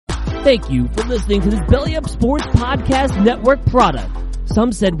Thank you for listening to this Belly Up Sports Podcast Network product.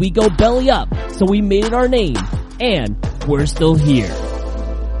 Some said we go belly up, so we made it our name, and we're still here.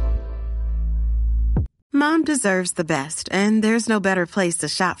 Mom deserves the best, and there's no better place to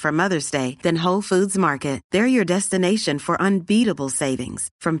shop for Mother's Day than Whole Foods Market. They're your destination for unbeatable savings,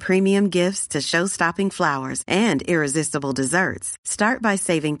 from premium gifts to show-stopping flowers and irresistible desserts. Start by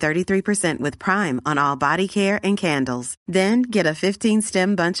saving 33% with Prime on all body care and candles. Then get a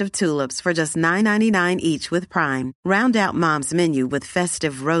 15-stem bunch of tulips for just $9.99 each with Prime. Round out Mom's menu with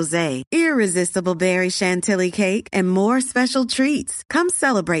festive rosé, irresistible berry chantilly cake, and more special treats. Come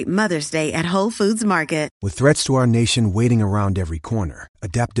celebrate Mother's Day at Whole Foods Market. With threats to our nation waiting around every corner,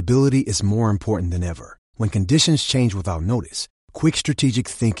 adaptability is more important than ever. When conditions change without notice, quick strategic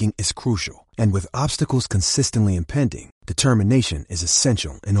thinking is crucial. And with obstacles consistently impending, determination is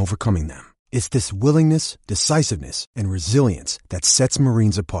essential in overcoming them. It's this willingness, decisiveness, and resilience that sets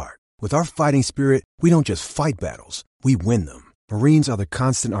Marines apart. With our fighting spirit, we don't just fight battles, we win them. Marines are the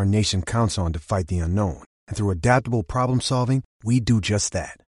constant our nation counts on to fight the unknown. And through adaptable problem solving, we do just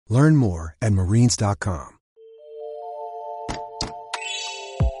that. Learn more at marines.com.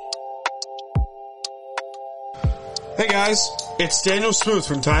 Hey guys, it's Daniel Smooth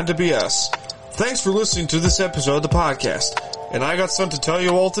from Time to BS. Thanks for listening to this episode of the podcast, and I got something to tell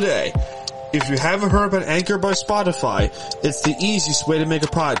you all today. If you haven't heard about Anchor by Spotify, it's the easiest way to make a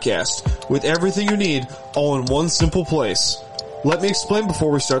podcast, with everything you need all in one simple place. Let me explain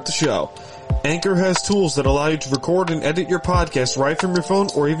before we start the show. Anchor has tools that allow you to record and edit your podcast right from your phone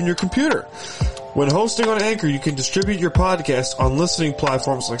or even your computer. When hosting on Anchor, you can distribute your podcast on listening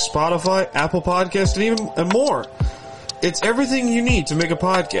platforms like Spotify, Apple Podcasts, and more. It's everything you need to make a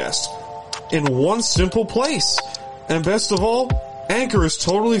podcast in one simple place. And best of all, Anchor is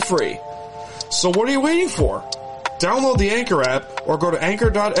totally free. So what are you waiting for? Download the Anchor app or go to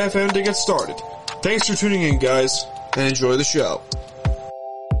anchor.fm to get started. Thanks for tuning in, guys, and enjoy the show.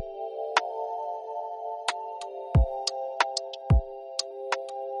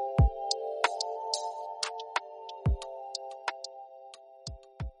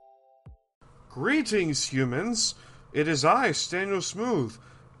 Greetings, humans. It is I, Daniel Smooth.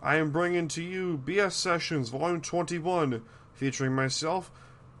 I am bringing to you BS Sessions Volume 21, featuring myself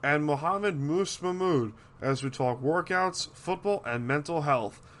and Mohammed Moose Mahmood as we talk workouts, football, and mental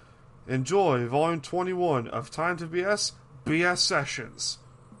health. Enjoy Volume 21 of Time to BS, BS Sessions.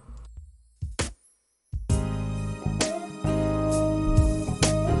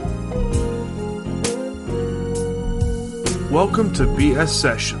 Welcome to BS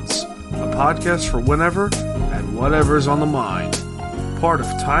Sessions, a podcast for whenever and whatever's on the mind. Part of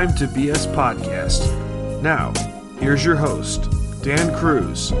Time to BS Podcast. Now, here's your host, Dan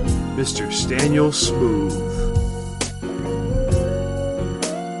Cruz, Mr. Daniel Smooth.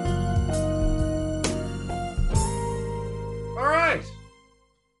 All right.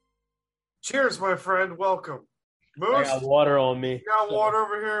 Cheers, my friend. Welcome. Moose, I got water on me. You got water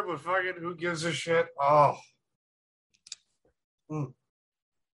over here, but fucking who gives a shit? Oh.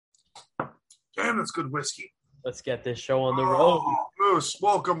 Damn, that's good whiskey. Let's get this show on the road. Moose,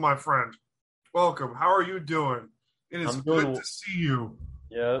 welcome, my friend. Welcome. How are you doing? It is good to see you.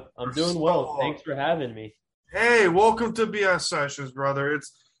 Yeah, I'm doing well. Thanks for having me. Hey, welcome to BS Sessions, brother.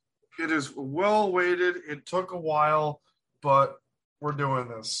 It is well waited. It took a while, but we're doing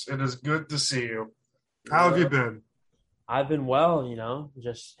this. It is good to see you. How have you been? I've been well,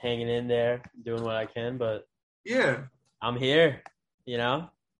 just hanging in there, doing what I can, but yeah, I'm here,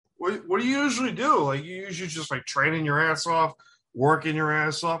 What do you usually do? Like, you usually just like training your ass off, working your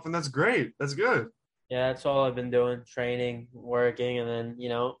ass off, and that's great. That's good. Yeah, that's all I've been doing, training, working, and then,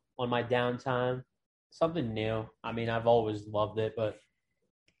 on my downtime, something new. I mean, I've always loved it, but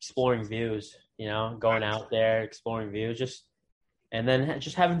exploring views, going out there, exploring views, and then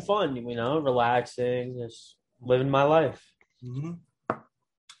just having fun, relaxing, just living my life. Mm-hmm.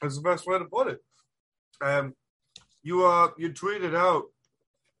 That's the best way to put it. You tweeted out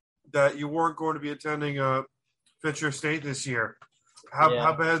that you weren't going to be attending Fisher State this year. How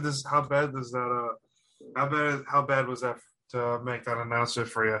bad was that to make that announcement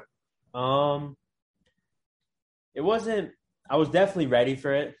for you? It wasn't. I was definitely ready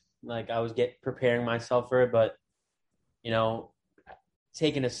for it. Like, I was preparing myself for it, but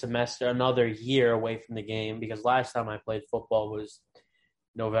taking another year away from the game, because last time I played football was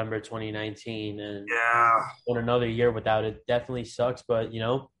November 2019, and on another year without it definitely sucks. But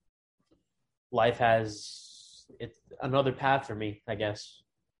life has another path for me, I guess.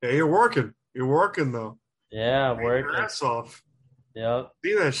 Yeah, you're working though. Yeah, working your ass off. Yep.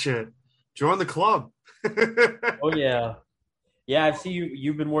 See that shit. Join the club. Oh yeah. Yeah, I see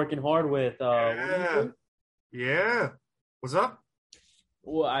you've been working hard with what are you doing? Yeah. What's up?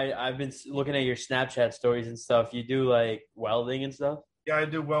 Well, I've been looking at your Snapchat stories and stuff. You do like welding and stuff? Yeah, I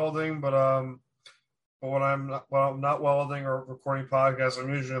do welding, but when I'm not welding or recording podcasts, I'm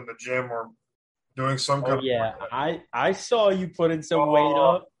usually in the gym or doing some kind Oh of yeah. I saw you putting some weight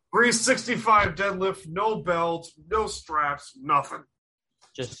up. 365 deadlift, no belt, no straps, nothing.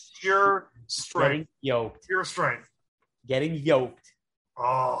 Just Pure getting strength. yoked. Pure strength. Getting yoked.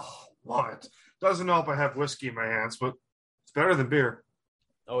 Oh, love it. Doesn't help I have whiskey in my hands, but it's better than beer.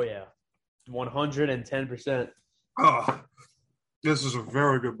 Oh yeah. 110%. Oh, this is a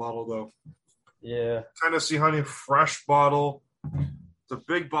very good bottle, though. Yeah. Tennessee Honey Fresh bottle. It's a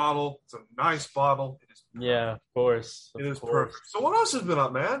big bottle. It's a nice bottle. It is perfect. Yeah, of course. It is perfect. So what else has been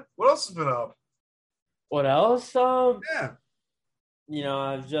up, man? What else has been up? What else? Yeah.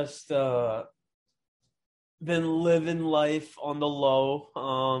 I've just been living life on the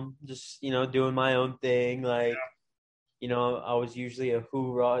low. Just, doing my own thing. Like, I was usually a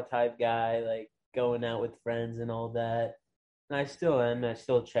hoorah type guy, like going out with friends and all that. And I still am. I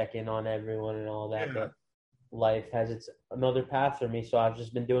still check in on everyone and all that. Yeah. But life has its another path for me. So I've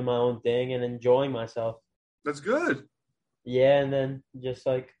just been doing my own thing and enjoying myself. That's good. Yeah. And then just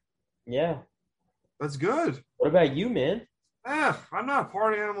like, yeah. That's good. What about you, man? Yeah, I'm not a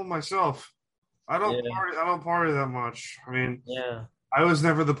party animal myself. I don't party that much. I mean, Yeah. I was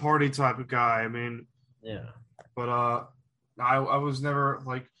never the party type of guy. I mean, Yeah. but I was never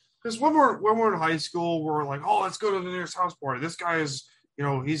like, because when we're in high school, we're like, oh, let's go to the nearest house party. This guy is,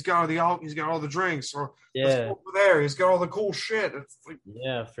 he's got all the drinks, or let's go over there. He's got all the cool shit. It's like,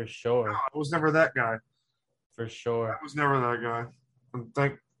 Yeah, for sure. no, I was never that guy. For sure. I was never that guy. And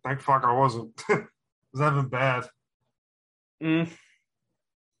thank fuck I wasn't. Because I've been bad.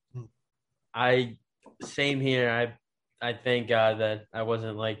 Same here. I thank God that I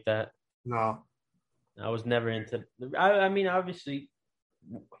wasn't like that. No. I was never into. I mean, obviously,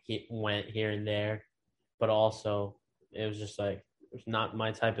 he went here and there, but also it was just like it's not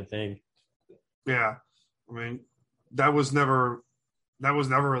my type of thing. Yeah, I mean, that was never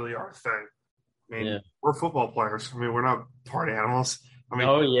really our thing. I mean, we're football players. I mean, we're not party animals. I mean,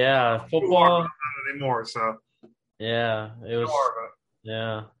 oh yeah, football. Not anymore. So yeah, it was.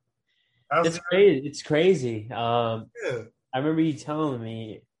 Yeah, it's crazy. It's crazy. Yeah. I remember you telling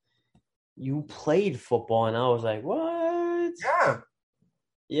me you played football, and I was like, "What?" Yeah.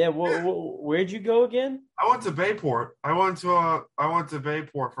 Yeah. Where'd you go again? I went to Bayport. I went to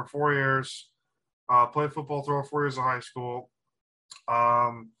Bayport for 4 years. Played football through 4 years of high school.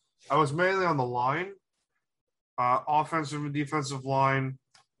 I was mainly on the line, offensive and defensive line.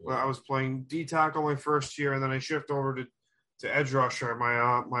 I was playing D tackle my first year, and then I shifted over to edge rusher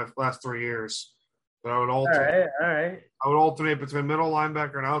my last 3 years. But I would alternate. All right. I would alternate between middle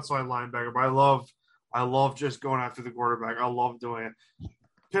linebacker and outside linebacker. But I love just going after the quarterback. I love doing it.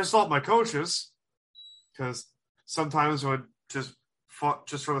 Pissed off my coaches because sometimes I would just for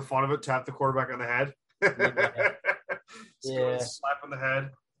the fun of it tap the quarterback on the head. Yeah. Slap on the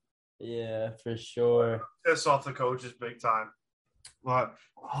head. Yeah, for sure. Piss off the coaches big time. But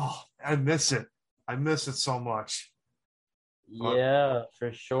I miss it. I miss it so much. Yeah,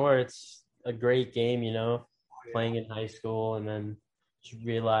 for sure. It's a great game, playing in high school and then just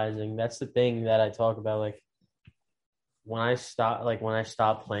realizing that's the thing that I talk about. Like when I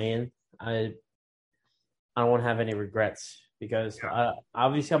stop playing, I don't want to have any regrets because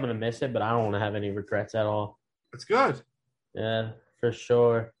obviously I'm going to miss it, but I don't want to have any regrets at all. It's good. Yeah, for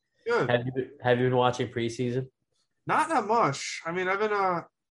sure. Good. Have you been watching preseason? Not that much. I mean, I'm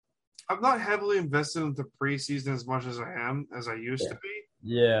not heavily invested into preseason as much as I used to be.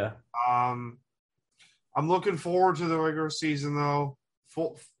 Yeah. I'm looking forward to the regular season though.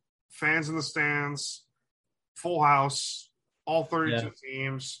 Full fans in the stands, full house, all 32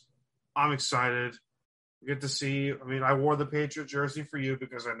 teams. I'm excited. We get to see. I mean, I wore the Patriot jersey for you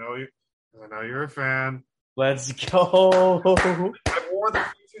because I know you're a fan. Let's go. I wore the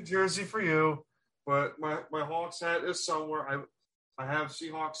Patriot jersey for you, but my Hawks hat is somewhere. I have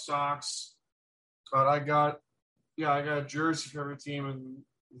Seahawks socks, but I got a jersey for every team in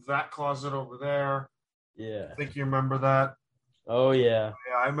that closet over there. Yeah. I think you remember that. Oh yeah.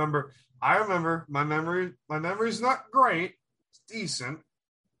 Yeah, I remember. My memory's not great. It's decent,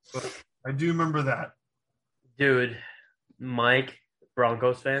 but I do remember that. Dude, Mike,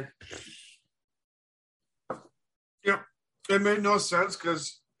 Broncos fan. Yep. It made no sense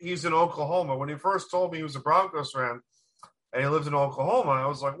because he's in Oklahoma. When he first told me he was a Broncos fan and he lived in Oklahoma, I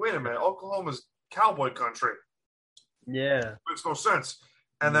was like, wait a minute, Oklahoma's cowboy country. Yeah. It makes no sense.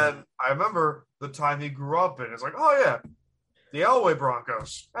 And then I remember the time he grew up in. It's like, oh, yeah. The Elway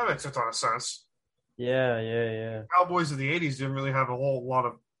Broncos. That makes a ton of sense. Yeah. Cowboys of the 80s didn't really have a whole lot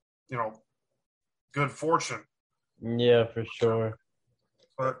of, good fortune. Yeah, for sure.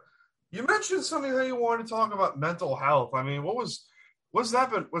 But you mentioned something that you wanted to talk about mental health. I mean, what's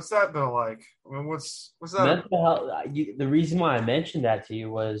that been like? I mean, what's that? Mental health. The reason why I mentioned that to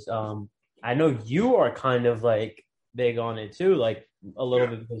you was, I know you are kind of like big on it too, like a little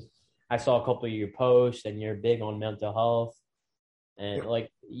bit because I saw a couple of your posts and you're big on mental health. And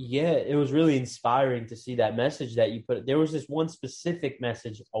it was really inspiring to see that message that you put. There was this one specific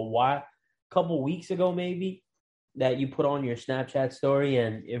message couple weeks ago maybe, that you put on your Snapchat story,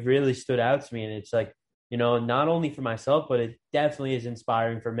 and it really stood out to me. And it's like, not only for myself, but it definitely is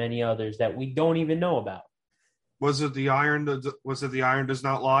inspiring for many others that we don't even know about. Was it the iron does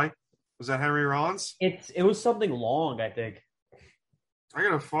not lie? Was that Henry Rollins? It was something long, I think. I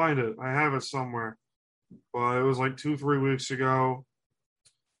gotta find it. I have it somewhere. But it was like 2-3 weeks ago.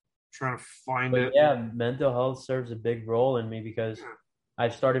 Trying to find it. Yeah, mental health serves a big role in me because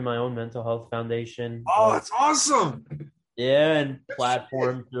I've started my own mental health foundation. Oh, that's awesome. Yeah, and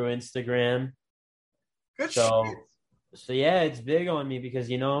platform through Instagram. Good so shit. It's big on me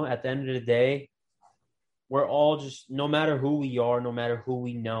because, at the end of the day, we're all just, no matter who we are, no matter who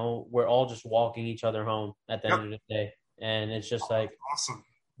we know, we're all just walking each other home at the end of the day. And it's just like, awesome.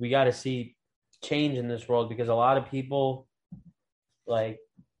 We got to see change in this world because a lot of people like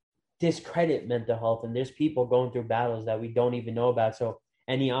discredit mental health, and there's people going through battles that we don't even know about. So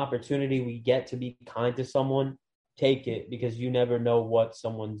any opportunity we get to be kind to someone, take it, because you never know what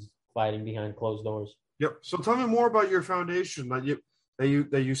someone's fighting behind closed doors. Yep. So tell me more about your foundation that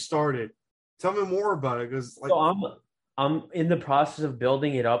you started. Tell me more about it, because so I'm in the process of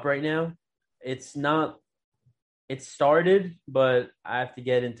building it up right now. It's started, but I have to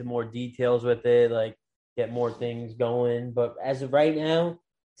get into more details with it, like get more things going. But as of right now,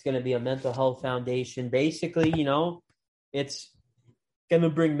 it's going to be a mental health foundation. Basically, it's going to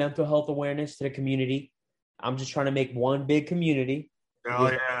bring mental health awareness to the community. I'm just trying to make one big community.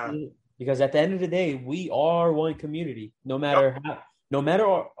 Because at the end of the day, we are one community. No matter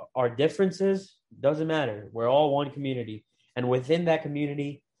our differences, doesn't matter. We're all one community. And within that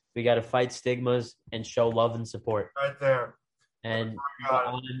community, we got to fight stigmas and show love and support. Right there. And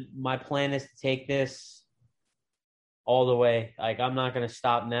my plan is to take this all the way. Like, I'm not going to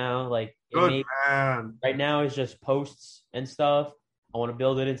stop now. Like, man. Right now it's just posts and stuff. I want to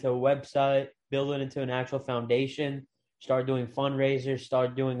build it into a website, build it into an actual foundation, start doing fundraisers,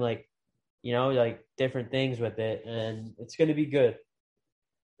 start doing like different things with it. And it's going to be good.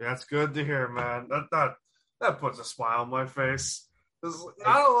 That's good to hear, man. That puts a smile on my face. There's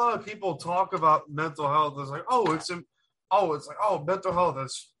not a lot of people talk about mental health. It's like, mental health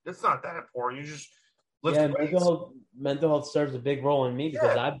it's not that important. You just mental health serves a big role in me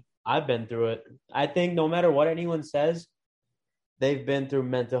because I've been through it. I think no matter what anyone says, they've been through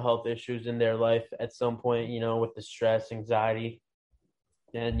mental health issues in their life at some point, with the stress, anxiety.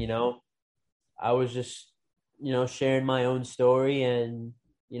 And, I was just, sharing my own story, and,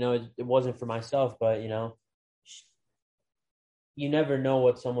 it wasn't for myself, but, you never know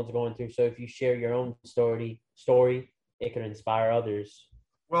what someone's going through. So if you share your own story, it can inspire others.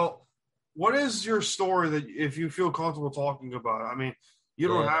 Well, what is your story that if you feel comfortable talking about it? I mean, you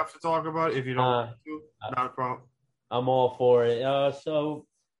don't have to talk about it if you don't want to. Not a problem. I'm all for it.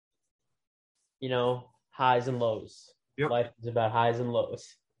 Highs and lows. Yep. Life is about highs and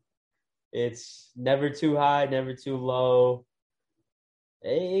lows. It's never too high, never too low.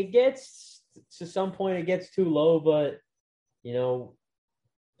 It gets to some point, it gets too low, but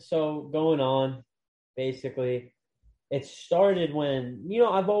so going on, basically, it started when,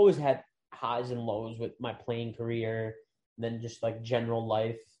 I've always had highs and lows with my playing career, and then just like general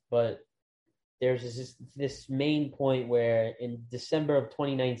life. But there's this main point where in December of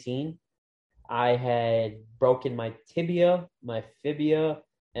 2019, I had broken my tibia, my fibia,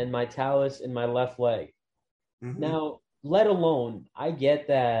 and my talus in my left leg. Mm-hmm. Now, let alone, I get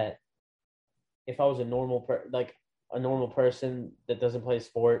that if I was a normal person that doesn't play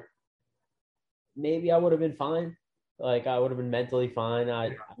sport, maybe I would have been fine. Like, I would have been mentally fine.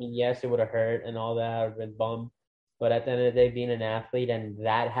 I mean, yes, it would have hurt and all that. I would have been bummed. But at the end of the day, being an athlete and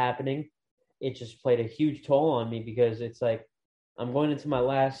that happening, it just played a huge toll on me because it's like I'm going into my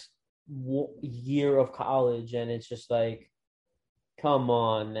last year of college, and it's just like, come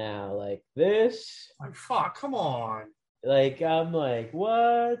on now. Like, this? Like, fuck, come on. Like, I'm like,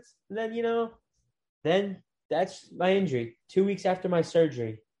 what? And then, then that's my injury. 2 weeks after my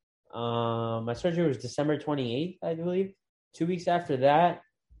surgery. My surgery was December 28th, I believe. 2 weeks after that,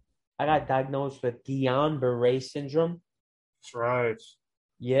 I got diagnosed with Guillain-Barré syndrome. That's right.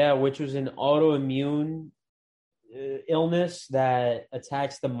 Yeah, which was an autoimmune illness that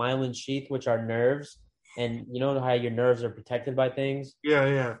attacks the myelin sheath, which are nerves. And you know how your nerves are protected by things?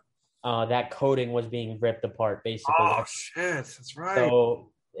 Yeah. That coating was being ripped apart, basically. Oh, shit. That's right.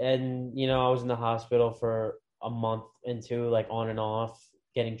 So, and, I was in the hospital for a month and two, like on and off,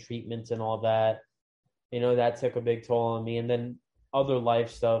 getting treatments and all that. That took a big toll on me. And then other life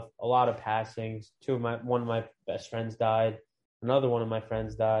stuff, a lot of passings. One of my best friends died. Another one of my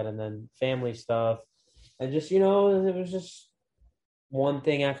friends died. And then family stuff. And just, it was just one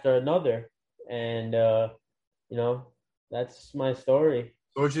thing after another. And, that's my story.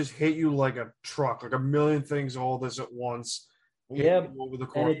 So it just hit you like a truck, like a million things all this at once. Yeah, over the and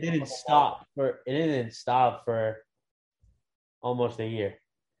course. it didn't stop for almost a year.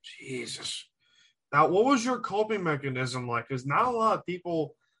 Jesus. Now, what was your coping mechanism like? Because not a lot of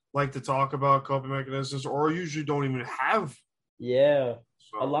people like to talk about coping mechanisms, or usually don't even have. Yeah,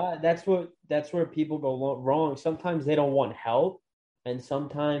 So. a lot. That's where people go wrong. Sometimes they don't want help, and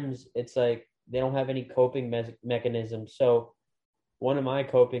sometimes it's like they don't have any coping mechanisms. So, one of my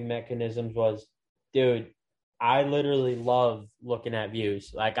coping mechanisms was, dude, I literally love looking at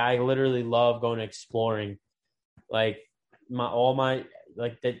views. Like, I literally love going exploring. Like,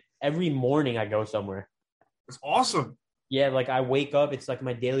 every morning I go somewhere. It's awesome. Yeah, like I wake up, it's like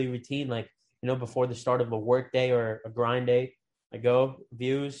my daily routine. Like, before the start of a work day or a grind day, I go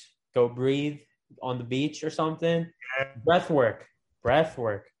views, go breathe on the beach or something. Yeah. Breath work.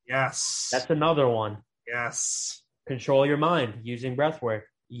 Yes. That's another one. Yes. Control your mind using breath work.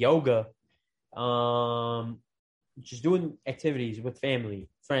 Yoga. Just doing activities with family,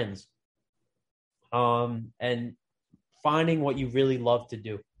 friends. And finding what you really love to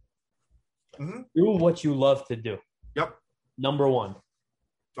do. Mm-hmm. Do what you love to do. Yep. Number one.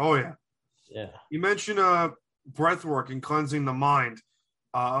 Oh, yeah. Yeah. You mentioned breath work and cleansing the mind.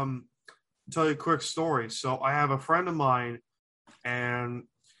 I'll tell you a quick story. So I have a friend of mine, and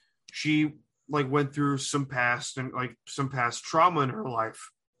she went through some past trauma in her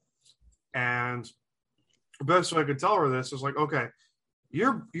life. And the best way I could tell her this is okay,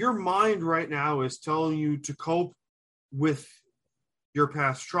 your mind right now is telling you to cope with your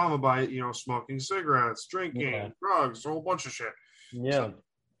past trauma by, smoking cigarettes, drinking, drugs, a whole bunch of shit. Yeah. So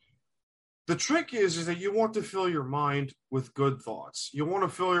the trick is that you want to fill your mind with good thoughts. You want to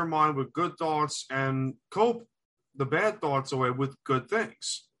fill your mind with good thoughts and cope the bad thoughts away with good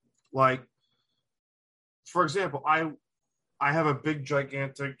things. Like, for example, I have a big,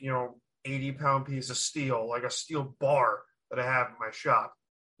 gigantic, 80-pound piece of steel, like a steel bar that I have in my shop.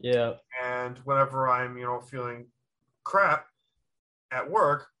 Yeah. And whenever I'm, feeling crap at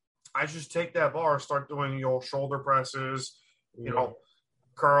work, I just take that bar, start doing, shoulder presses,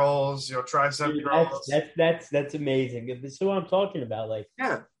 curls, tricep Dude, curls. That's amazing. This is what I'm talking about. Like,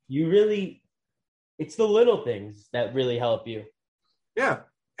 Yeah. It's the little things that really help you. Yeah.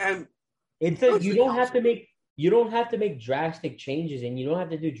 And it's like you don't have to make drastic changes, and you don't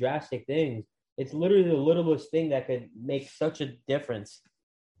have to do drastic things. It's literally the littlest thing that could make such a difference.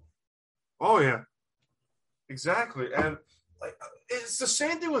 Oh yeah, exactly. And it's the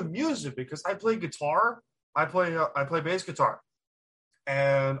same thing with music, because I play guitar. I play bass guitar,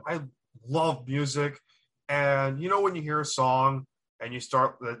 and I love music. And when you hear a song and you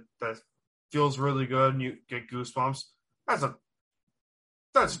start that feels really good and you get goosebumps,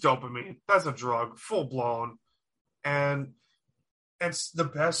 that's dopamine. That's a drug, full blown. And it's the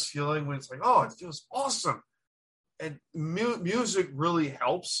best feeling when it's like, oh, it feels awesome. And music really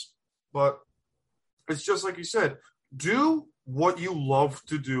helps, but it's just like you said, do what you love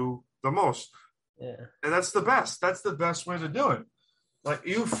to do the most. Yeah. And that's the best. That's the best way to do it. Like,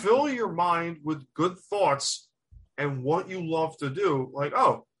 you fill your mind with good thoughts and what you love to do. Like,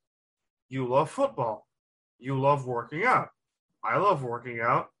 oh, you love football. You love working out. I love working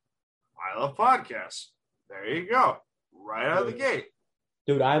out. I love podcasts. There you go. Right out of the gate.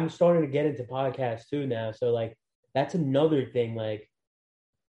 Dude, I'm starting to get into podcasts too now. So, that's another thing.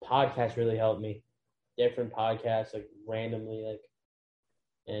 Podcasts really helped me. Different podcasts, randomly,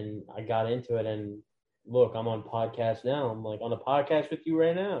 and I got into it. And look, I'm on podcasts now. I'm on a podcast with you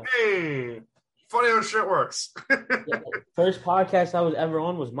right now. Hey, funny how shit works. First podcast I was ever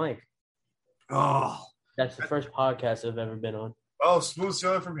on was Mike. Oh. That's the first podcast I've ever been on. Oh, smooth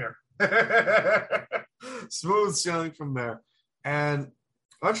sailing from here. Smooth sailing from there. And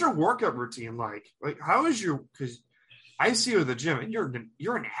what's your workout routine like? How is your? Because I see you at the gym, and you're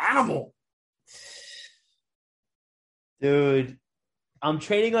an animal, dude. I'm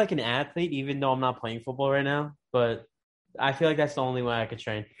training like an athlete, even though I'm not playing football right now. But I feel like that's the only way I could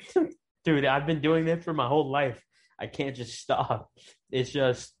train. Dude, I've been doing this for my whole life. I can't just stop. It's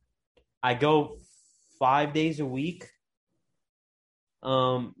just I go 5 days a week,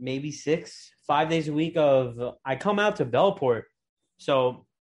 maybe 6, 5 days a week. I come out to Bellport, so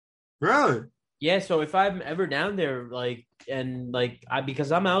Really? yeah. So if I'm ever down there,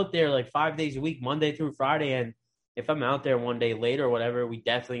 because I'm out there like 5 days a week, Monday through Friday, and if I'm out there one day late or whatever, we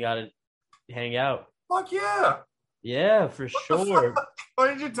definitely got to hang out. Fuck yeah. Yeah, for sure. Why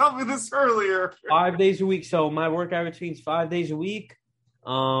didn't you tell me this earlier? 5 days a week. So my workout routine's 5 days a week. 2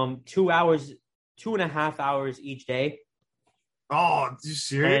 hours, 2.5 hours each day. Oh, you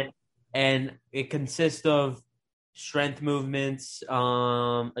serious? And it consists of strength movements,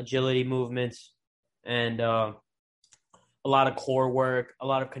 agility movements, and a lot of core work, a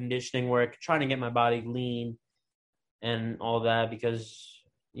lot of conditioning work, trying to get my body lean and all that because,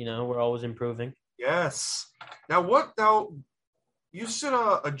 we're always improving. Yes. Now, you said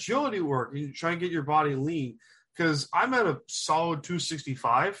agility work, you try and get your body lean, because I'm at a solid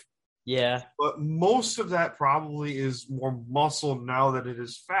 265. Yeah. But most of that probably is more muscle now that it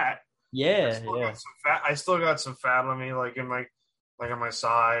is fat. Yeah, I still got some fat on me, like on my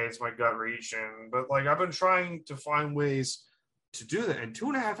sides, my gut region. But I've been trying to find ways to do that. And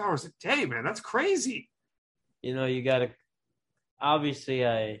 2.5 hours a day, man, that's crazy. You gotta obviously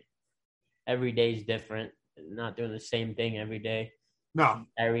every day is different. Not doing the same thing every day. No.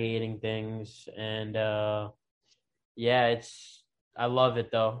 Variating things. And I love it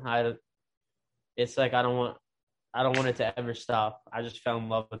though. It's like I don't want it to ever stop. I just fell in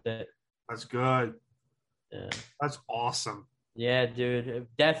love with it. That's good. Yeah. That's awesome. Yeah, dude.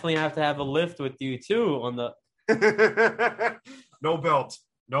 Definitely have to have a lift with you too on the No belt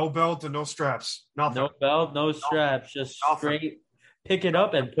and no straps. Nothing. No belt, no straps. Just straight pick it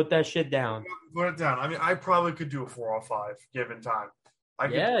up and put that shit down. Put it down. I mean, I probably could do a 405 given time.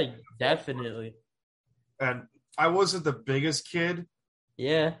 Definitely. And I wasn't the biggest kid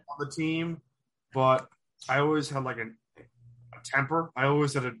on the team, but I always had a temper. I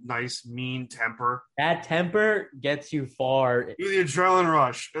always had a nice, mean temper. That temper gets you far. The adrenaline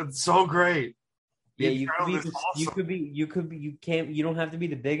rush. It's so great. You don't have to be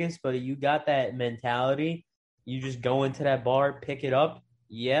the biggest, but you got that mentality. You just go into that bar, pick it up.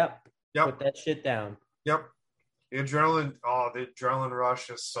 Yep. Put that shit down. Yep. The adrenaline rush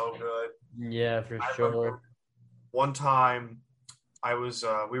is so good. Yeah, for sure. One time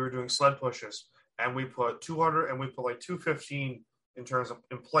we were doing sled pushes and we put 200 and we put 215 in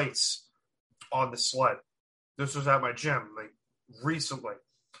plates on the sled. This was at my gym recently.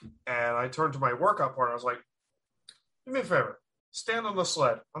 And I turned to my workout partner. I was like, do me a favor. Stand on the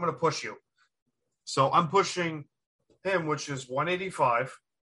sled. I'm going to push you. So I'm pushing him, which is 185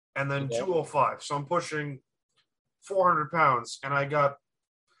 and then 205. So I'm pushing 400 pounds. And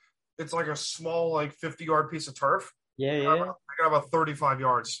it's like a small, 50-yard piece of turf. Yeah. I got about 35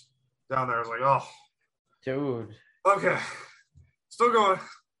 yards down there. I was like, oh. Dude. Okay. Still going.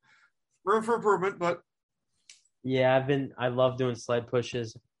 Room for improvement, but. Yeah, I love doing sled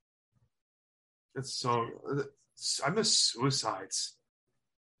pushes. I miss suicides.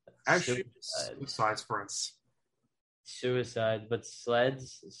 Actually, suicide sprints. Suicide, but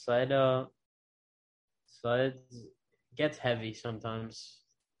sleds gets heavy sometimes,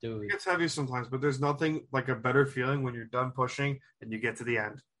 dude. It gets heavy sometimes, but there's nothing like a better feeling when you're done pushing and you get to the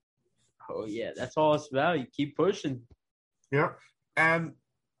end. Oh yeah, that's all it's about. You keep pushing. Yeah, and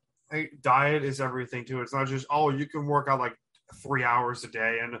diet is everything too. It's not just you can work out 3 hours a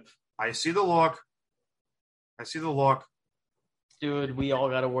day, and I see the look. Dude, we all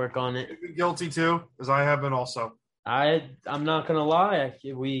got to work on it. You've been guilty too, as I have been also. I'm not gonna lie.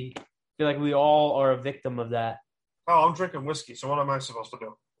 We feel like we all are a victim of that. Oh, I'm drinking whiskey. So what am I supposed to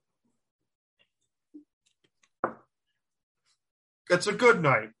do? It's a good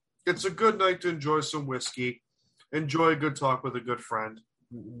night. It's a good night to enjoy some whiskey. Enjoy a good talk with a good friend.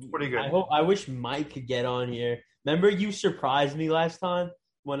 Pretty good. I wish Mike could get on here. Remember you surprised me last time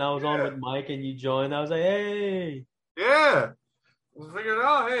when I was on with Mike and you joined? I was like, hey. Yeah. I figured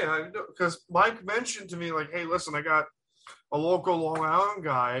out, hey, because Mike mentioned to me, hey, listen, I got a local Long Island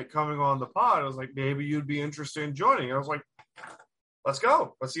guy coming on the pod. I was like, maybe you'd be interested in joining. I was like, let's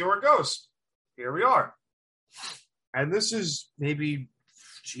go. Let's see where it goes. Here we are. And this is maybe,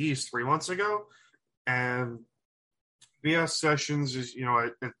 3 months ago. And BS Sessions is,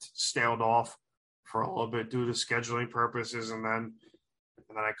 it staled off for a little bit due to scheduling purposes. And then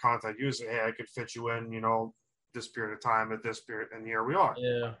I contacted you and said, hey, I could fit you in, this period of time at this period. And here we are.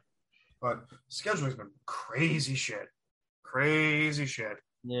 Yeah. But scheduling's been crazy shit.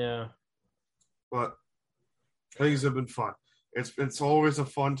 Yeah. But things have been fun. It's always a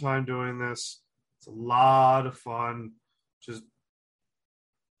fun time doing this. It's a lot of fun. Just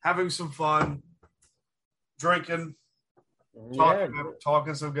having some fun, drinking,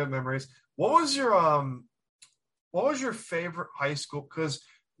 talking some good memories. What was your favorite high school? Because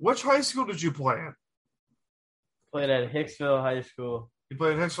which high school did you play in? Played at Hicksville High School. You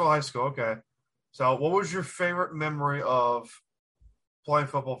played at Hicksville High School, okay. So what was your favorite memory of playing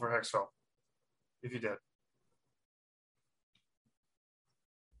football for Hicksville, if you did?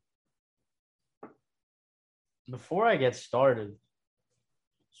 Before I get started,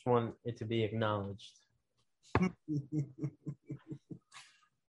 just want it to be acknowledged.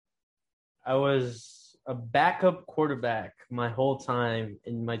 I was a backup quarterback my whole time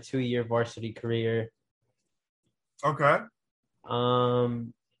in my 2-year varsity career. Okay.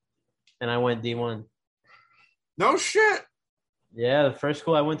 And I went D1. No shit. Yeah, the first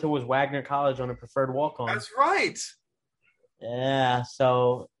school I went to was Wagner College on a preferred walk-on. That's right. Yeah,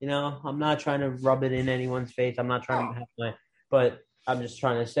 so, I'm not trying to rub it in anyone's face. I'm not trying to have but I'm just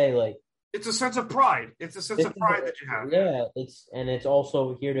trying to say, like, it's a sense of pride. It's a sense of pride that you have. Yeah, it's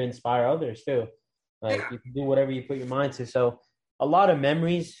also here to inspire others too. Like you can do whatever you put your mind to. So a lot of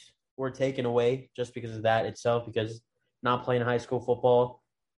memories were taken away just because of that itself, because not playing high school football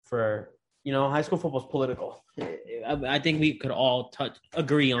high school football is political. I think we could all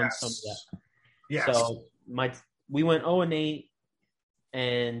agree on some of that. Yes. So we went 0-8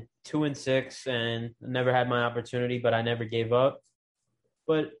 and 2-6 and never had my opportunity, but I never gave up.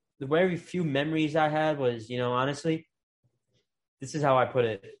 But the very few memories I had was, honestly, this is how I put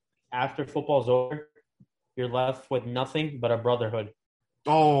it. After football's over, you're left with nothing but a brotherhood.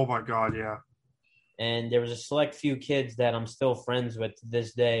 Oh, my God, yeah. And there was a select few kids that I'm still friends with to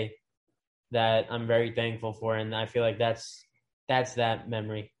this day that I'm very thankful for. And I feel like that's that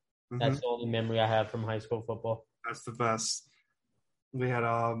memory. Mm-hmm. That's the only memory I have from high school football. That's the best. We had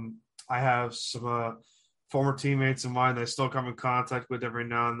I have some former teammates of mine that I still come in contact with every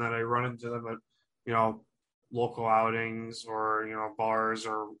now and then. I run into them at, local outings or, bars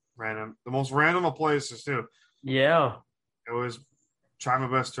or the most random of places too. Yeah. It was trying my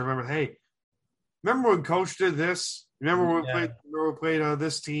best to remember, hey, remember when Coach did this? Remember when we played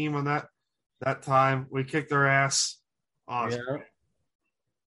this team on that time? We kicked their ass. Oh, yeah.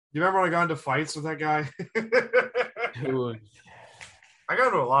 You remember when I got into fights with that guy? Dude. I got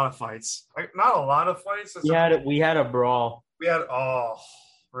into a lot of fights. Not a lot of fights. We had a brawl.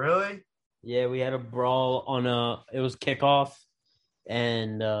 Really? Yeah, we had a brawl it was kickoff,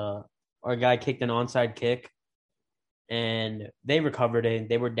 and our guy kicked an onside kick, and they recovered it.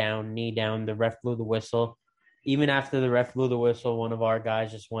 They were down, knee down. The ref blew the whistle. Even after the ref blew the whistle, one of our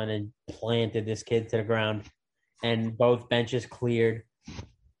guys just went and planted this kid to the ground, and both benches cleared.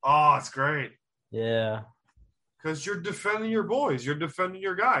 Oh, it's great. Yeah. Because you're defending your boys. You're defending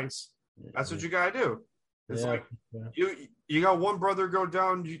your guys. That's what you got to do. It's you got one brother go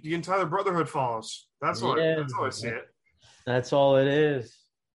down, the entire brotherhood follows. That's all I see it. That's all it is.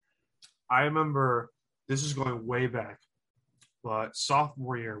 I remember, this is going way back, but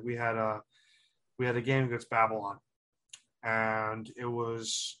sophomore year, we had a game against Babylon. And it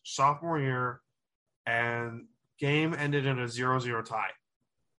was sophomore year, and game ended in a 0-0 tie.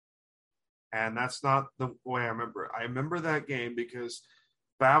 And that's not the way I remember it. I remember that game because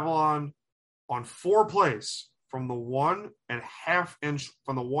Babylon, on 4 plays from the 1.5 inch,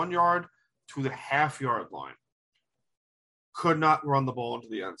 from the 1 yard to the half-yard line, could not run the ball into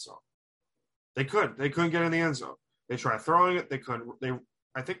the end zone. They couldn't get in the end zone. They tried throwing it. They couldn't.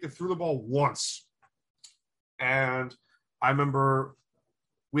 I think they threw the ball once. And I remember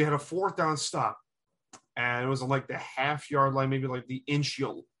we had a 4th down stop. And it was on like the half-yard line, maybe like the inch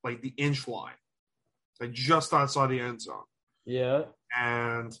line, like just outside the end zone. Yeah.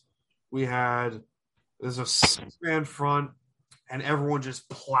 And there's a 6-man front, and everyone just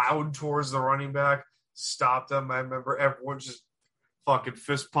plowed towards the running back, stopped them. I remember everyone just fucking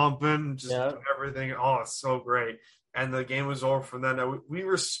fist pumping, just everything. Oh, it's so great. And the game was over from then. We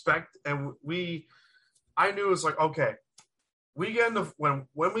respect, and I knew it was like, okay, when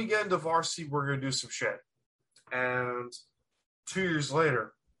we get into varsity, we're gonna do some shit. And 2 years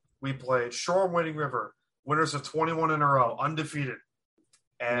later, we played Shoreham Wading River, winners of 21 in a row, undefeated,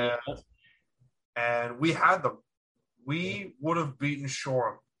 and we had them. We would have beaten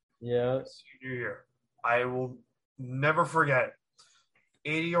Shoreham. Yeah, senior year. I will never forget it.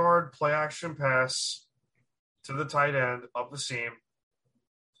 80-yard play action pass to the tight end up the seam.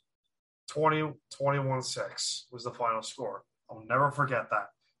 21-6 was the final score. I'll never forget that.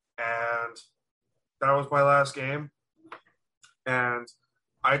 And that was my last game. And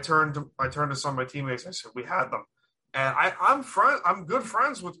I turned to some of my teammates. I said, we had them. And I'm good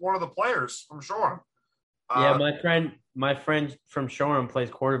friends with one of the players from Shoreham. Yeah, my friend from Shoreham plays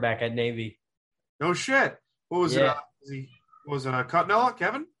quarterback at Navy. No shit. What was Yeah. Was it Cutnella,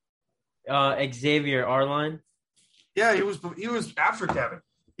 Kevin? Xavier Arline. Yeah, he was after Kevin.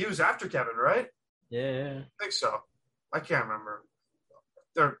 He was after Kevin, right? Yeah. I think so. I can't remember.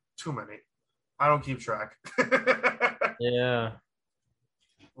 There are too many. I don't keep track. Yeah.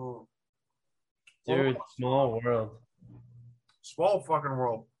 Oh. Dude, small world. Small fucking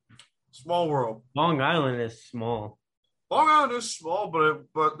world. Small world. Long Island is small. Long Island is small, but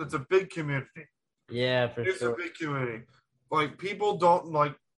it's a big community. Yeah, for It's sure. a big community. Like, people don't,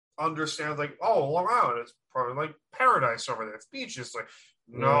 like, understand, like, oh, Long Island is probably, like, paradise over there. It's beaches. Like,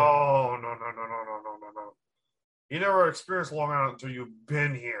 no. You never experienced Long Island until you've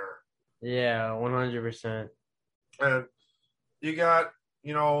been here. Yeah, 100%. And you got,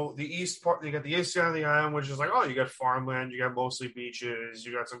 the east part, you got the east side of the island, which is like, oh, you got farmland, you got mostly beaches,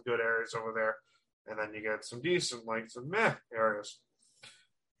 you got some good areas over there. And then you got some decent, like, some meh areas.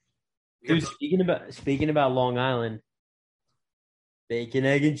 Dude, speaking about Long Island, bacon,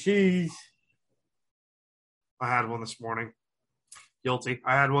 egg, and cheese. I had one this morning. Guilty.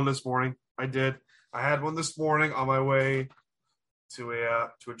 I had one this morning. I did. I had one this morning on my way to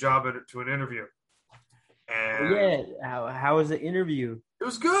a job to an interview. And Yeah, how was the interview? it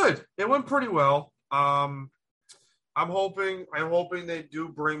was good. It went pretty well. I'm hoping they do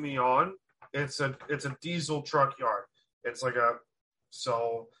bring me on. It's a diesel truck yard. It's like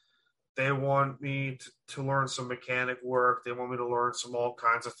so they want me to learn some mechanic work. They want me to learn some all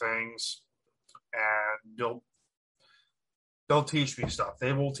kinds of things, and they'll teach me stuff.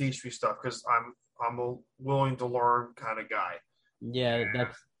 They will teach me stuff because I'm a willing to learn kind of guy. Yeah,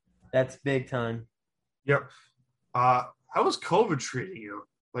 that's big time. Yep. How was COVID treating you?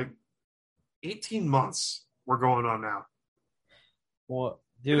 Like 18 months we're going on now. Well,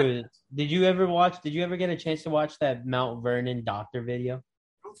 dude, did you ever get a chance to watch that Mount Vernon doctor video? I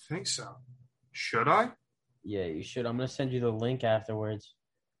don't think so. Should I? Yeah, you should. I'm gonna send you the link afterwards.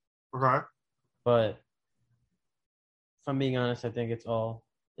 Okay. But if I'm being honest, I think it's all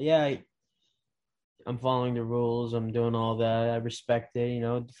I'm following the rules. I'm doing all that. I respect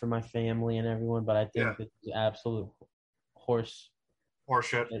it, for my family and everyone. But I think it's absolute horse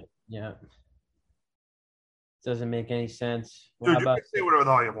shit. Yeah. Doesn't make any sense. Dude, you can say whatever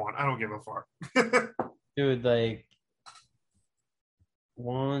the hell you want. I don't give a fuck. Dude, like,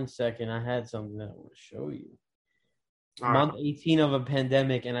 1 second. I had something that I want to show you. Month 18 of a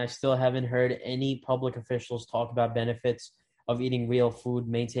pandemic, and I still haven't heard any public officials talk about benefits of eating real food,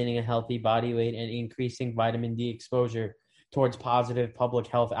 maintaining a healthy body weight, and increasing vitamin D exposure towards positive public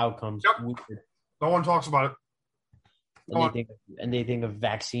health outcomes. Yep. Weird. No one talks about it. They think of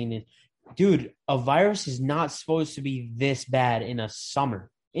vaccine. Dude, a virus is not supposed to be this bad in the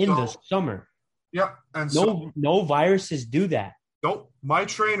summer. The summer. Yep. And no viruses do that. Nope. My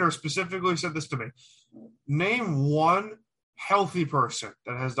trainer specifically said this to me. Name one healthy person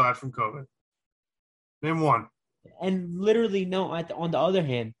that has died from COVID. Name one. And literally, no. On the other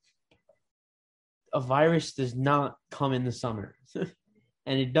hand, a virus does not come in the summer.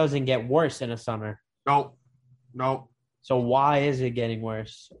 And it doesn't get worse in the summer. Nope. So why is it getting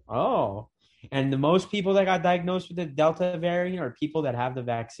worse? Oh. And the most people that got diagnosed with the Delta variant are people that have the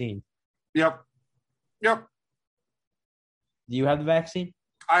vaccine. Yep. Do you have the vaccine?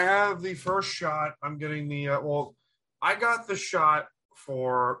 I have the first shot. I'm getting I got the shot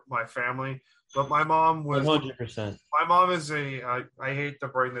for my family, but my mom was 100%. My mom is I hate to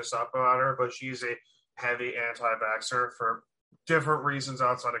bring this up about her, but she's a heavy anti-vaxxer for different reasons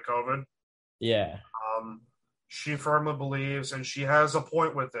outside of COVID. Yeah. She firmly believes, and she has a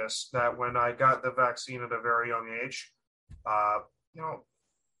point with this, that when I got the vaccine at a very young age,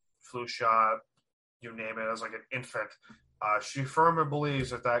 flu shot, you name it, as like an infant, she firmly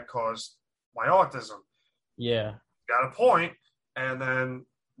believes that caused my autism. Yeah. Got a point. And then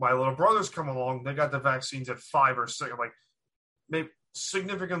my little brothers come along. They like the vaccines at 5 or 6, like maybe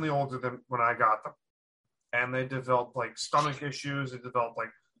significantly older than when I got them. And they developed like stomach issues. They developed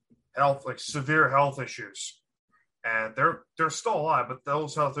like severe health issues. And they're still alive, but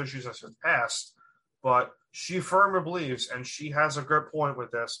those health issues have passed. But she firmly believes, and she has a good point with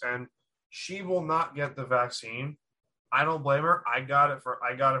this, and she will not get the vaccine. I don't blame her. I got it for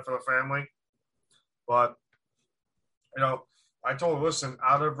the family. But I told her, listen,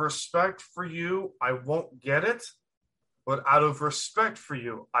 out of respect for you, I won't get it. But out of respect for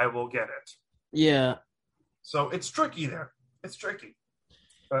you, I will get it. Yeah. So it's tricky there. It's tricky.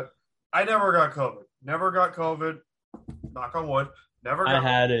 But I never got COVID. Knock on wood. Never got I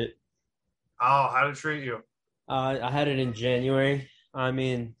had it. Oh, how did it treat you? I had it in January. I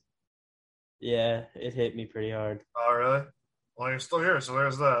mean, yeah, it hit me pretty hard. Oh, really? Well, you're still here, so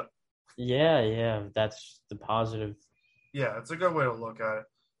there's that. Yeah, that's the positive. Yeah, it's a good way to look at it.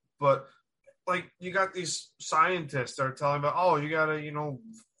 But like, you got these scientists that are telling about, oh, you gotta,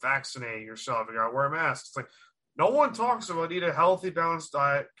 vaccinate yourself. You gotta wear a mask. It's like no one talks about eat a healthy, balanced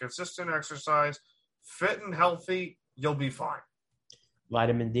diet, consistent exercise, fit and healthy. You'll be fine.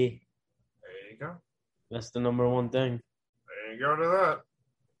 Vitamin D. There you go. That's the number one thing. There you go to that.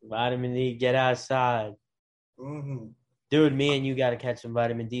 Vitamin D, get outside. Mm-hmm. Dude, me and you got to catch some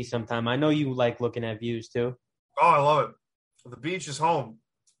vitamin D sometime. I know you like looking at views too. Oh, I love it. The beach is home.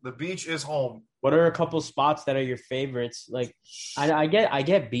 The beach is home. What are a couple spots that are your favorites? Like, I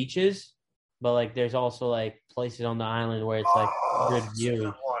get beaches, but like, there's also like places on the island where it's like good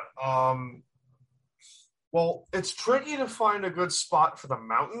view. Well, it's tricky to find a good spot for the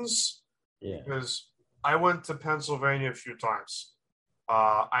mountains. Yeah. Because I went to Pennsylvania a few times.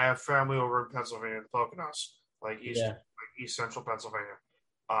 I have family over in Pennsylvania, the Poconos, like East Central Pennsylvania.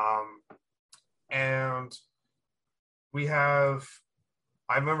 And we have,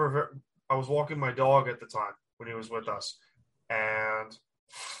 I remember I was walking my dog at the time when he was with us, and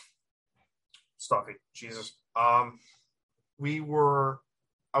Stuffy, Jesus. I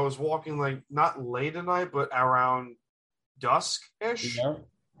was walking like not late at night, but around dusk-ish,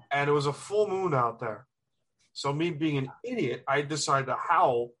 and it was a full moon out there. So me being an idiot, I decided to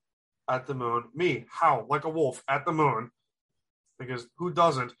howl at the moon. Me, howl like a wolf at the moon, because who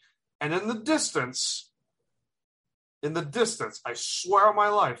doesn't? And in the distance, I swear on my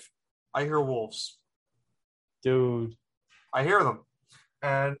life, I hear wolves. Dude. I hear them.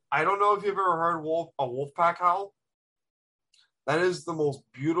 And I don't know if you've ever heard a wolf pack howl. That is the most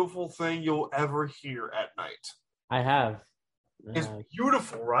beautiful thing you'll ever hear at night. I have. It's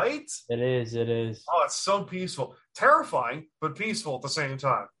beautiful, right? It is. Oh, it's so peaceful. Terrifying, but peaceful at the same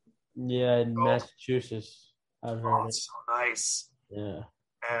time. Yeah, in Massachusetts, I've heard it. It's so nice. Yeah.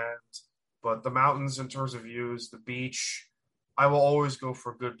 But the mountains in terms of views, the beach, I will always go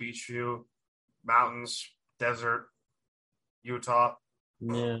for a good beach view. Mountains, desert, Utah.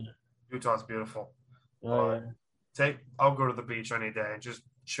 Yeah. Utah's beautiful. Oh, yeah. I'll go to the beach any day and just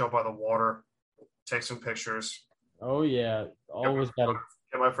chill by the water, take some pictures. Oh, yeah. Always got to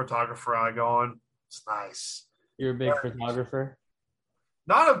get my photographer eye going. It's nice. You're a big photographer?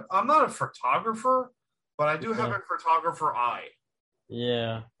 I'm not a photographer, but I do have a photographer eye.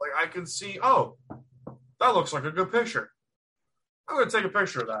 Yeah. Like I can see, oh, that looks like a good picture. I'm going to take a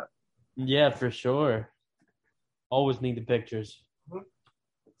picture of that. Yeah, for sure. Always need the pictures.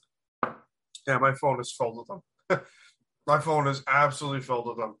 Mm-hmm. Yeah, my phone is filled with them. My phone is absolutely filled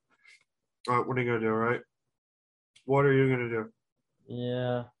with them. All right, what are you going to do, right? What are you going to do?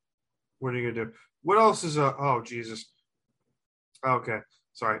 Yeah. What are you going to do? What else is oh, Jesus. Okay.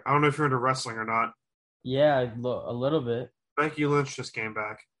 Sorry. I don't know if you're into wrestling or not. Yeah, a little bit. Becky Lynch just came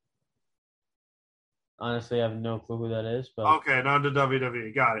back. Honestly, I have no clue who that is. But okay, not to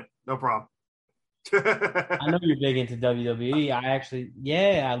WWE. Got it. No problem. I know you're big into WWE.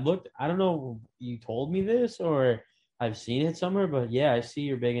 I looked. I don't know if you told me this or I've seen it somewhere, but yeah, I see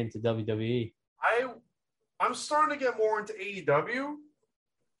you're big into WWE. I'm starting to get more into AEW.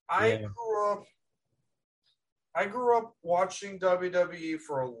 I grew up watching WWE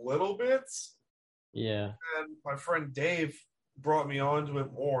for a little bit. Yeah. And my friend Dave brought me onto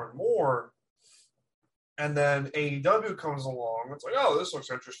it more and more. And then AEW comes along. It's like, oh, this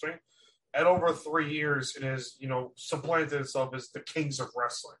looks interesting. And over 3 years, it has, supplanted itself as the kings of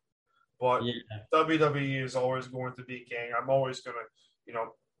wrestling. But WWE is always going to be king. I'm always going to,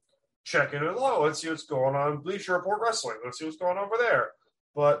 check in. Oh, let's see what's going on. Bleacher Report Wrestling. Let's see what's going on over there.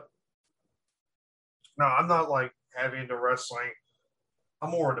 But no, I'm not like heavy into wrestling. I'm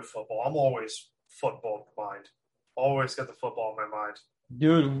more into football. I'm always football in mind. Always got the football in my mind.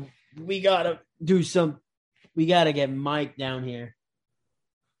 Dude, we gotta get Mike down here.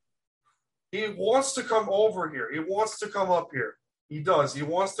 He wants to come over here. He wants to come up here. He does. He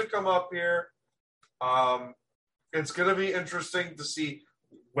wants to come up here. It's gonna be interesting to see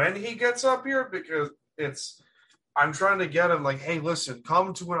when he gets up here because I'm trying to get him like, hey, listen,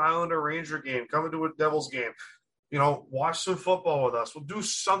 come to an Islander Ranger game, come to a Devils game, watch some football with us. We'll do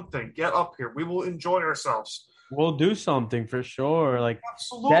something. Get up here. We will enjoy ourselves. We'll do something for sure. Like,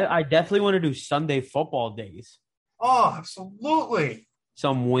 absolutely. I definitely want to do Sunday football days. Oh, absolutely.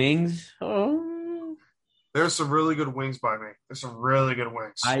 Some wings. Oh. There's some really good wings by me. There's some really good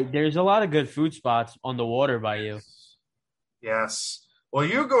wings. There's a lot of good food spots on the water by you. Yes. Well,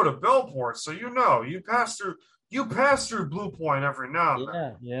 you go to Bellport, so you pass through Blue Point every now and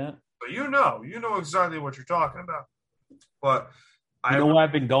then. Yeah. So you know exactly what you're talking about. But You know where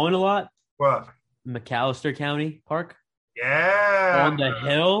I've been going a lot? What? McAllister County Park. Yeah. On the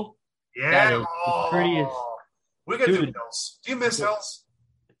hill. Yeah. That is the prettiest. We got to do Dude. hills. Do you miss hills?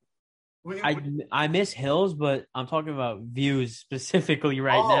 I miss hills, but I'm talking about views specifically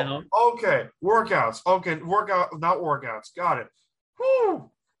right now. Okay. Workouts. Okay. Not workouts. Got it.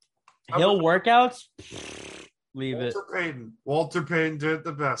 Whew. Hill workouts? Leave it. Walter Payton did it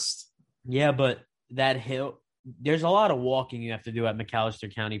the best. Yeah, but that hill, there's a lot of walking you have to do at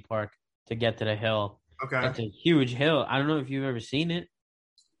McAllister County Park to get to the hill. Okay. It's a huge hill. I don't know if you've ever seen it.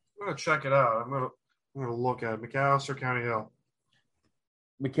 I'm going to check it out. I'm gonna look at McAllister County Hill.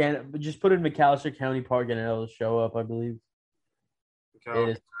 Just put in McAllister County Park and it'll show up, I believe. It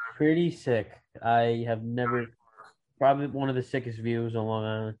is pretty sick. I have never, probably one of the sickest views on Long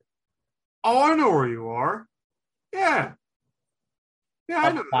Island. Oh, I know where you are. Yeah. Yeah,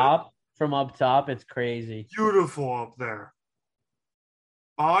 I know. From up top, it's crazy. Beautiful up there.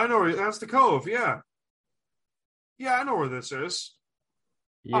 Oh, I know. That's the Cove, yeah. Yeah, I know where this is.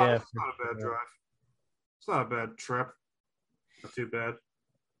 Yeah. It's not a bad drive. It's not a bad trip. Not too bad.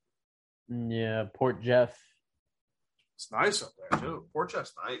 Yeah, Port Jeff. It's nice up there, too. Port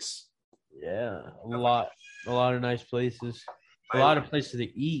Jeff's nice. Yeah, a lot of nice places. A lot of places to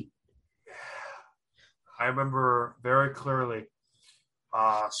eat. I remember very clearly,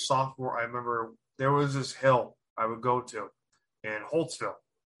 sophomore, I remember there was this hill I would go to in Holtzville,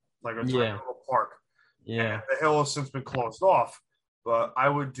 like a tiny little park. Yeah. And the hill has since been closed off, but I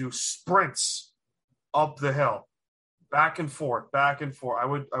would do sprints up the hill, back and forth, back and forth. I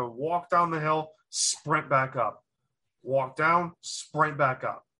would walk down the hill, sprint back up, walk down, sprint back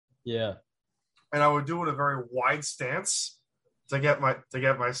up. Yeah. And I would do it in a very wide stance to get my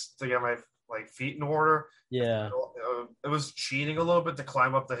like feet in order. Yeah. It was cheating a little bit to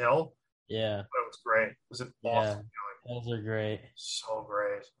climb up the hill. Yeah. But it was great. It was an awesome feeling. Those are great. So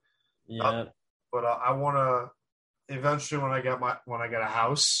great. Yeah. But I want to eventually when I get a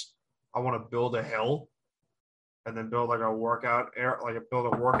house, I want to build a hill and then build like a workout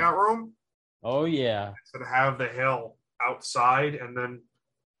room. Oh yeah. And have the hill outside and then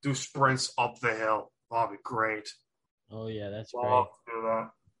do sprints up the hill. That'd be great. Oh yeah, that's Love great. to do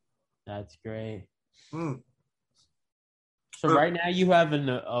that. That's great. Mm. So right now you have an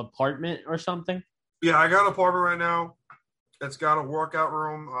apartment or something? Yeah, I got an apartment right now. It's got a workout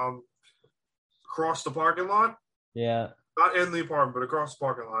room across the parking lot. Yeah. Not in the apartment, but across the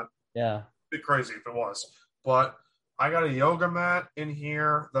parking lot. Yeah. It'd be crazy if it was. But I got a yoga mat in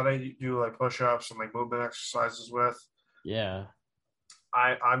here that I do like push-ups and like movement exercises with. Yeah.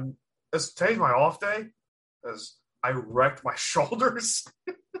 Today's my off day because I wrecked my shoulders.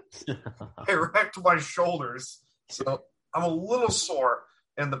 I wrecked my shoulders. So I'm a little sore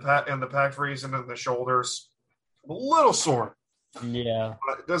in the pec region and the shoulders. I'm a little sore. Yeah.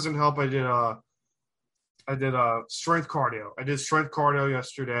 But it doesn't help. I did strength cardio. I did strength cardio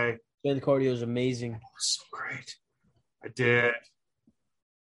yesterday. Strength cardio is amazing. It was so great. I did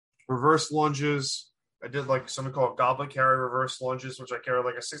reverse lunges. I did like something called goblet carry reverse lunges, which I carry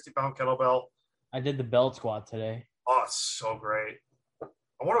like a 60-pound kettlebell. I did the belt squat today. Oh, it's so great.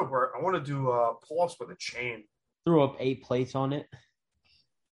 I want to do pull-ups with a chain. Threw up 8 plates on it.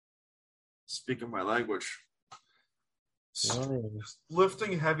 Speaking my language. Oh.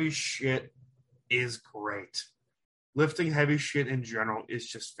 Lifting heavy shit is great. Lifting heavy shit in general is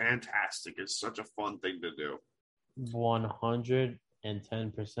just fantastic. It's such a fun thing to do. 110%.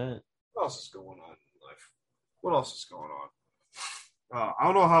 What else is going on in life? What else is going on? I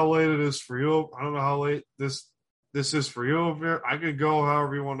don't know how late it is for you. I don't know how late this is for you over here. I could go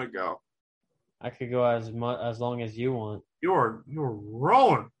however you want to go. I could go as long as you want. You're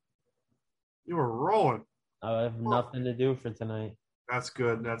rolling. You were rolling. I have nothing to do for tonight. That's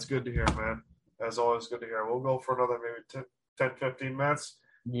good. That's good to hear, man. That's always good to hear. We'll go for another maybe 10, 15 minutes.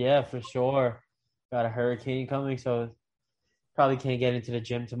 Yeah, for sure. Got a hurricane coming, so probably can't get into the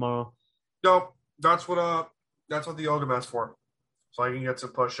gym tomorrow. Nope. That's what the yoga mat's for. So I can get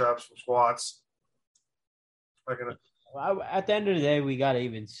some push-ups, some squats. At the end of the day, we got to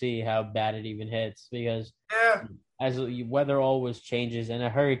even see how bad it even hits because as weather always changes and a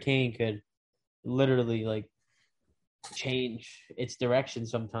hurricane could literally like change its direction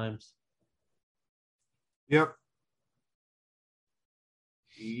sometimes. Yep.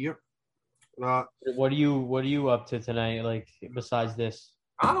 What are you up to tonight? Like besides this?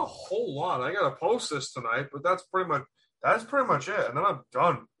 Not a whole lot. I gotta post this tonight, but that's pretty much it. And then I'm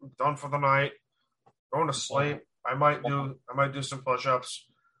done. I'm done for the night. Going to sleep. I might do some push-ups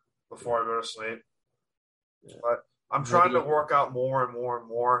before I go to sleep. But I'm trying to work out more and more and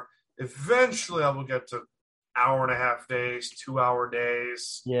more. Eventually, I will get to 1.5 days, 2-hour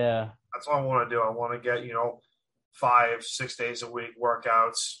days. Yeah. That's what I want to do. I want to get, 5-6 days a week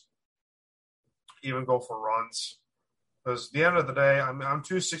workouts, even go for runs. Because at the end of the day, I'm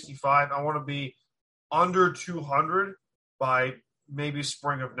 265. I want to be under 200 by maybe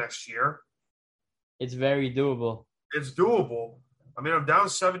spring of next year. It's very doable. It's doable. I mean, I'm down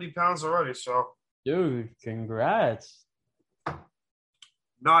 70 pounds already, so. Dude, congrats.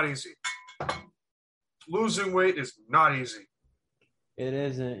 Not easy. Losing weight is not easy. It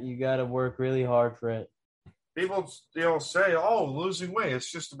isn't. You got to work really hard for it. People, say, losing weight.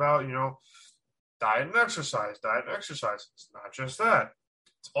 It's just about, diet and exercise. It's not just that.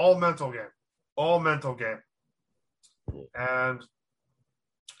 It's all mental game. All mental game. And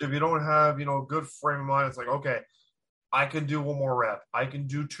if you don't have, a good frame of mind, it's like, okay, I can do 1 more rep. I can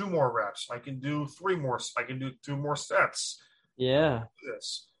do 2 more reps. I can do 3 more. I can do 2 more sets. Yeah.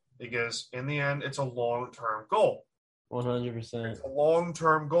 This. Because in the end, it's a long-term goal. 100%. It's a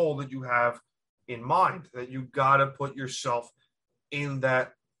long-term goal that you have in mind, that you got to put yourself in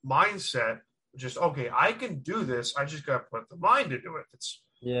that mindset. Just, okay, I can do this. I just got to put the mind to do it.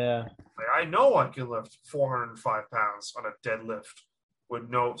 Yeah. I know I can lift 405 pounds on a deadlift with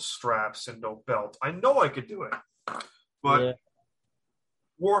no straps and no belt. I know I could do it. But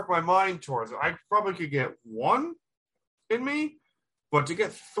work my mind towards it. I probably could get 1 in me, but to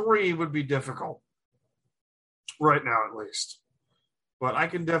get 3 would be difficult. Right now, at least. But I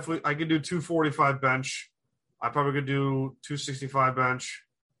can do 245 bench. I probably could do 265 bench.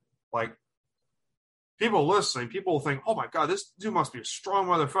 Like, people listening, people think, oh my God, this dude must be a strong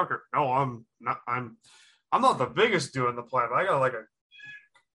motherfucker. No, I'm not. I'm not the biggest dude on the planet. I got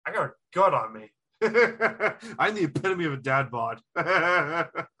a gut on me. I'm the epitome of a dad bod. But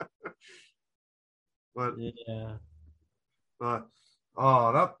yeah. That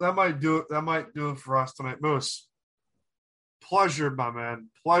might do it. That might do it for us tonight, Moose. Pleasure, my man.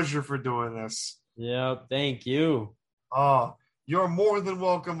 Pleasure for doing this. Yeah, thank you. You're more than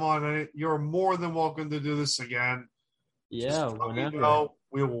welcome on it. You're more than welcome to do this again. Yeah, whenever.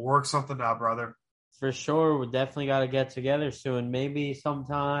 We will work something out, brother. For sure. We definitely got to get together soon. Maybe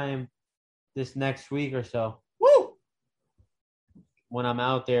sometime this next week or so. Woo! When I'm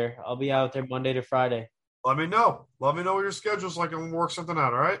out there. I'll be out there Monday to Friday. Let me know. Let me know what your schedule's like and we'll work something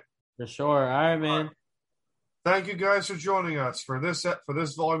out, all right? For sure. All right, man. All right. Thank you guys for joining us for this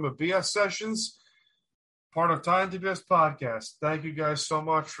volume of BS Sessions, part of Time to BS Podcast. Thank you guys so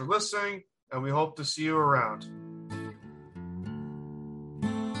much for listening, and we hope to see you around.